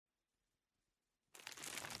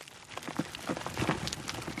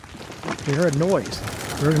we heard noise.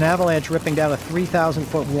 We heard an avalanche ripping down a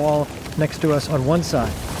 3,000-foot wall next to us on one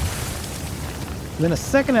side. And then a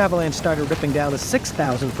second avalanche started ripping down a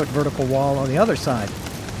 6,000-foot vertical wall on the other side.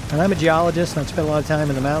 And I'm a geologist, and I've spent a lot of time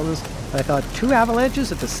in the mountains. And I thought, 2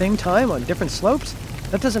 avalanches at the same time on different slopes?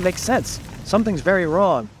 That doesn't make sense. Something's very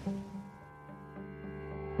wrong.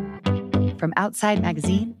 From Outside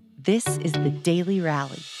Magazine, this is the Daily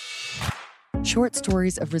Rally. Short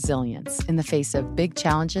stories of resilience in the face of big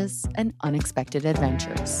challenges and unexpected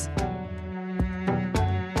adventures.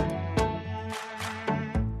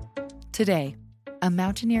 Today, a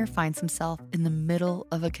mountaineer finds himself in the middle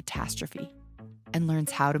of a catastrophe and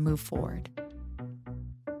learns how to move forward.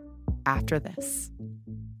 After this.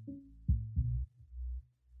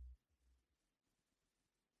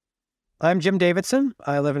 I'm Jim Davidson.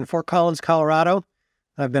 I live in Fort Collins, Colorado.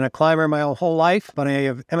 I've been a climber my whole life, but I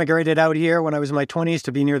have emigrated out here when I was in my 20s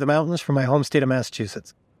to be near the mountains from my home state of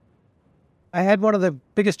Massachusetts. I had one of the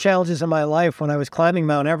biggest challenges in my life when I was climbing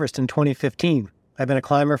Mount Everest in 2015. I've been a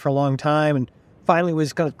climber for a long time and finally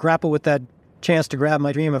was going to grapple with that chance to grab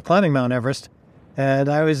my dream of climbing Mount Everest. And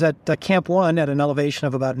I was at Camp 1 at an elevation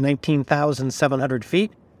of about 19,700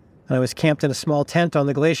 feet. And I was camped in a small tent on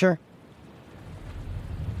the glacier.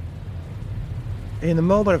 In the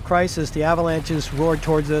moment of crisis, the avalanches roared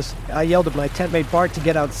towards us. I yelled at my tent mate Bart to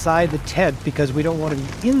get outside the tent because we don't want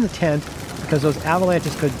to be in the tent because those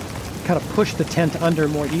avalanches could kind of push the tent under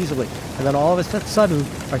more easily. And then all of a sudden,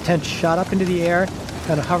 our tent shot up into the air,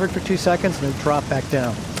 kind of hovered for 2 seconds, and then dropped back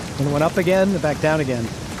down. And it went up again and back down again.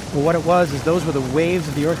 Well, what it was is those were the waves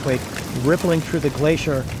of the earthquake rippling through the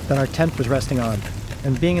glacier that our tent was resting on.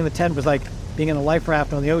 And being in the tent was like being in a life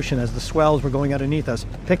raft on the ocean as the swells were going underneath us,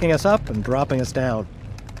 picking us up and dropping us down.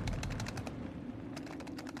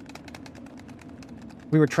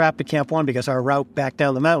 We were trapped at Camp 1 because our route back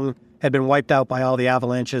down the mountain had been wiped out by all the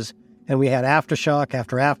avalanches, and we had aftershock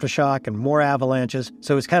after aftershock and more avalanches.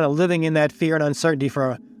 So it was kind of living in that fear and uncertainty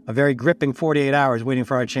for a very gripping 48 hours waiting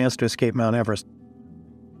for our chance to escape Mount Everest.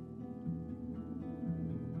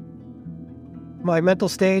 My mental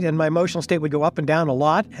state and my emotional state would go up and down a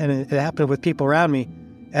lot, and it happened with people around me.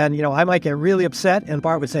 And, I might get really upset, and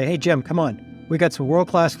Bart would say, "Hey, Jim, come on. We got some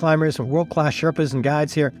world-class climbers, some world-class Sherpas and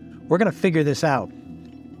guides here. We're going to figure this out."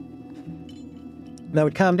 And I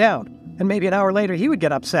would calm down. And maybe an hour later, he would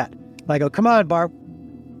get upset. And I go, "Come on, Bart."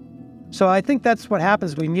 So I think that's what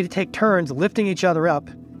happens. We need to take turns lifting each other up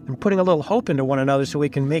and putting a little hope into one another so we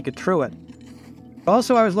can make it through it.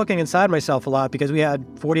 Also, I was looking inside myself a lot because we had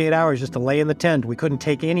 48 hours just to lay in the tent. We couldn't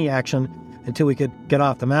take any action until we could get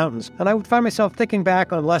off the mountains. And I would find myself thinking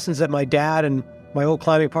back on lessons that my dad and my old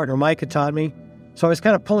climbing partner Mike had taught me. So I was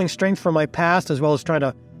kind of pulling strength from my past as well as trying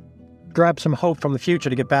to grab some hope from the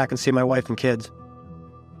future to get back and see my wife and kids.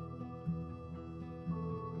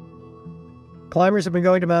 Climbers have been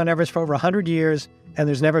going to Mount Everest for over 100 years, and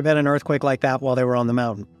there's never been an earthquake like that while they were on the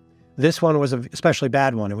mountain. This one was an especially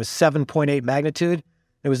bad one. It was 7.8 magnitude.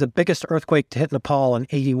 It was the biggest earthquake to hit Nepal in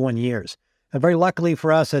 81 years. And very luckily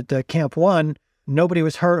for us at Camp 1, nobody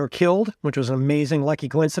was hurt or killed, which was an amazing, lucky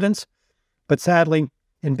coincidence. But sadly,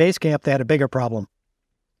 in base camp, they had a bigger problem.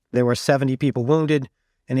 There were 70 people wounded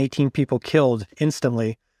and 18 people killed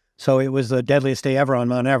instantly. So it was the deadliest day ever on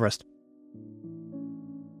Mount Everest.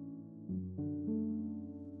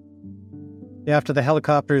 After the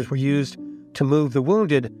helicopters were used to move the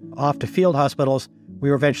wounded off to field hospitals, we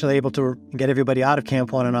were eventually able to get everybody out of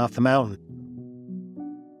Camp 1 and off the mountain.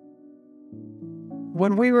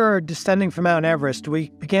 When we were descending from Mount Everest, we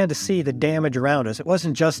began to see the damage around us. It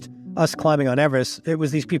wasn't just us climbing on Everest. It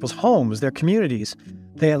was these people's homes, their communities.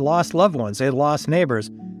 They had lost loved ones. They had lost neighbors.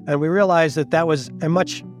 And we realized that that was a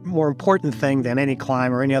much more important thing than any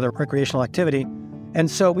climb or any other recreational activity.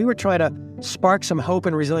 And so we were trying to spark some hope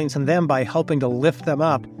and resilience in them by helping to lift them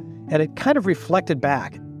up. And it kind of reflected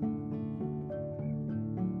back.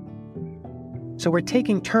 So we're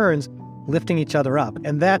taking turns lifting each other up,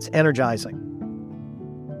 and that's energizing.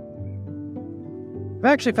 I've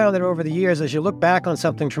actually found that over the years, as you look back on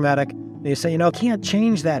something traumatic, you say, can't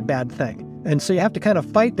change that bad thing. And so you have to kind of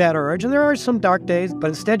fight that urge. And there are some dark days, but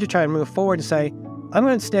instead you try and move forward and say, I'm going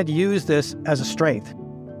to instead use this as a strength.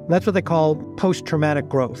 And that's what they call post-traumatic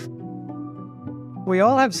growth. We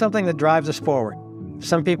all have something that drives us forward. For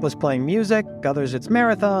some people, it's playing music. Others, it's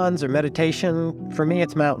marathons or meditation. For me,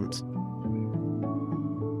 it's mountains.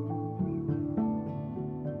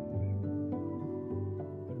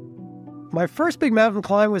 My first big mountain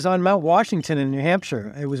climb was on Mount Washington in New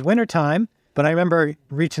Hampshire. It was wintertime, but I remember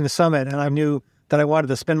reaching the summit, and I knew that I wanted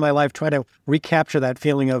to spend my life trying to recapture that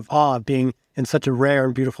feeling of awe of being in such a rare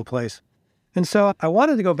and beautiful place. And so I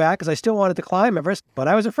wanted to go back because I still wanted to climb Everest, but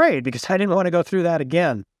I was afraid because I didn't want to go through that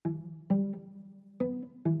again.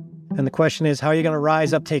 And the question is, how are you going to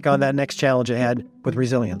rise up, take on that next challenge ahead with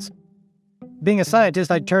resilience? Being a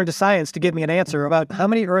scientist, I turned to science to give me an answer about how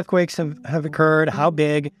many earthquakes have occurred, how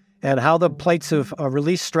big, and how the plates have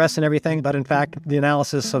released stress and everything. But in fact, the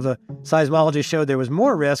analysis of the seismology showed there was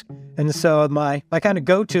more risk. And so my kind of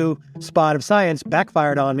go-to spot of science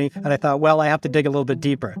backfired on me. And I thought, well, I have to dig a little bit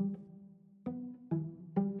deeper.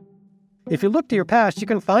 If you look to your past, you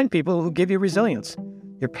can find people who give you resilience.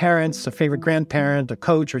 Your parents, a favorite grandparent, a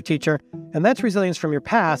coach or teacher, and that's resilience from your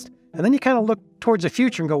past. And then you kind of look towards the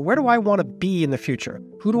future and go, where do I want to be in the future?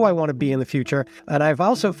 Who do I want to be in the future? And I've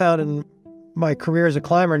also found in my career as a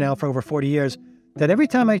climber now for over 40 years that every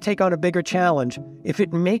time I take on a bigger challenge, if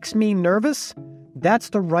it makes me nervous, that's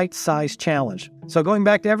the right size challenge. So going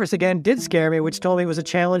back to Everest again did scare me, which told me it was a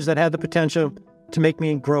challenge that had the potential to make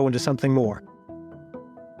me grow into something more.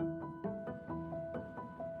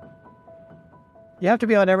 You have to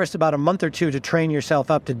be on Everest about a month or two to train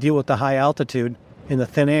yourself up to deal with the high altitude in the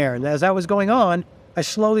thin air. And as that was going on, I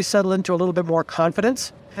slowly settled into a little bit more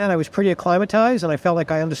confidence, and I was pretty acclimatized, and I felt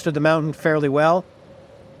like I understood the mountain fairly well.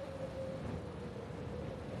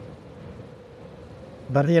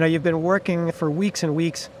 But, you've been working for weeks and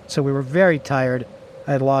weeks, so we were very tired.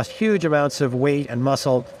 I had lost huge amounts of weight and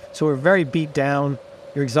muscle, so we were very beat down.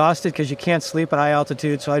 You're exhausted because you can't sleep at high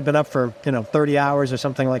altitude, so I'd been up for, 30 hours or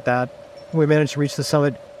something like that. We managed to reach the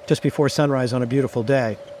summit just before sunrise on a beautiful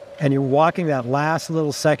day. And you're walking that last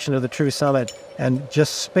little section of the true summit, and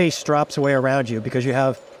just space drops away around you because you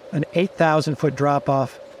have an 8,000-foot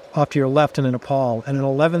drop-off to your left in Nepal and an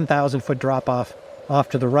 11,000-foot drop-off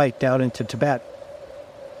to the right down into Tibet.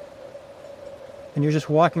 And you're just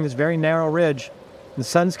walking this very narrow ridge. The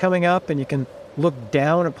sun's coming up, and you can look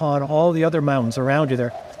down upon all the other mountains around you.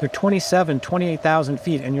 They're 28,000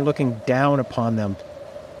 feet, and you're looking down upon them.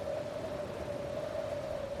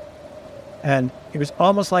 And it was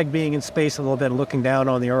almost like being in space a little bit and looking down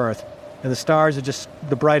on the earth. And the stars are just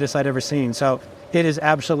the brightest I'd ever seen. So it is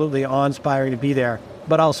absolutely awe-inspiring to be there.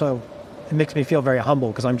 But also, it makes me feel very humble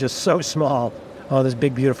because I'm just so small on this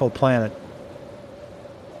big, beautiful planet.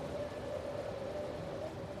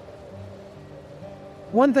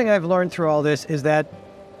 One thing I've learned through all this is that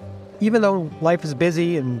even though life is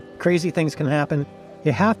busy and crazy things can happen,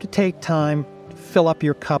 you have to take time to fill up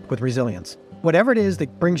your cup with resilience. Whatever it is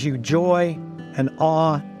that brings you joy and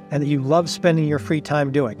awe and that you love spending your free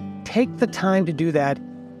time doing, take the time to do that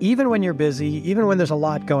even when you're busy, even when there's a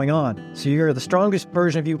lot going on. So you're the strongest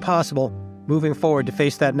version of you possible moving forward to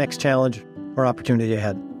face that next challenge or opportunity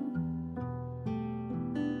ahead.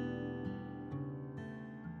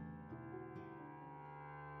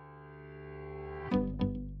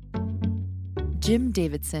 Jim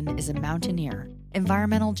Davidson is a mountaineer,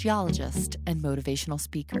 environmental geologist, and motivational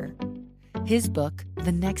speaker. His book,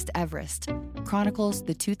 The Next Everest, chronicles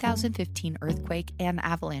the 2015 earthquake and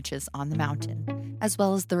avalanches on the mountain, as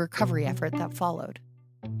well as the recovery effort that followed.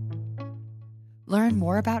 Learn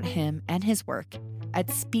more about him and his work at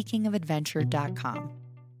speakingofadventure.com.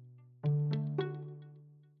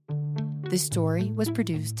 This story was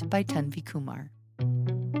produced by Tanvi Kumar.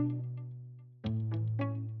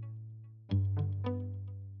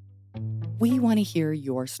 We want to hear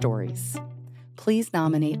your stories. Please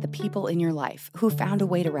nominate the people in your life who found a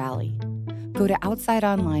way to rally. Go to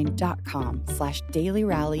outsideonline.com/Daily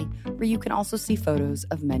Rally, where you can also see photos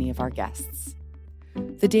of many of our guests.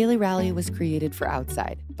 The Daily Rally was created for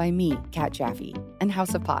Outside by me, Kat Jaffe, and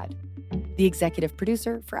House of Pod. The executive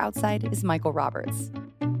producer for Outside is Michael Roberts.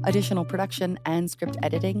 Additional production and script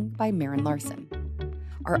editing by Maren Larson.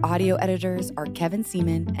 Our audio editors are Kevin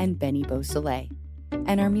Seaman and Benny Beausoleil.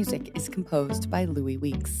 And our music is composed by Louis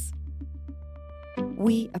Weeks.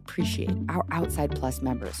 We appreciate our Outside Plus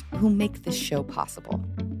members who make this show possible.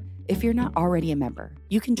 If you're not already a member,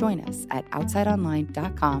 you can join us at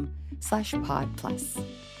outsideonline.com/podplus.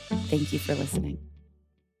 Thank you for listening.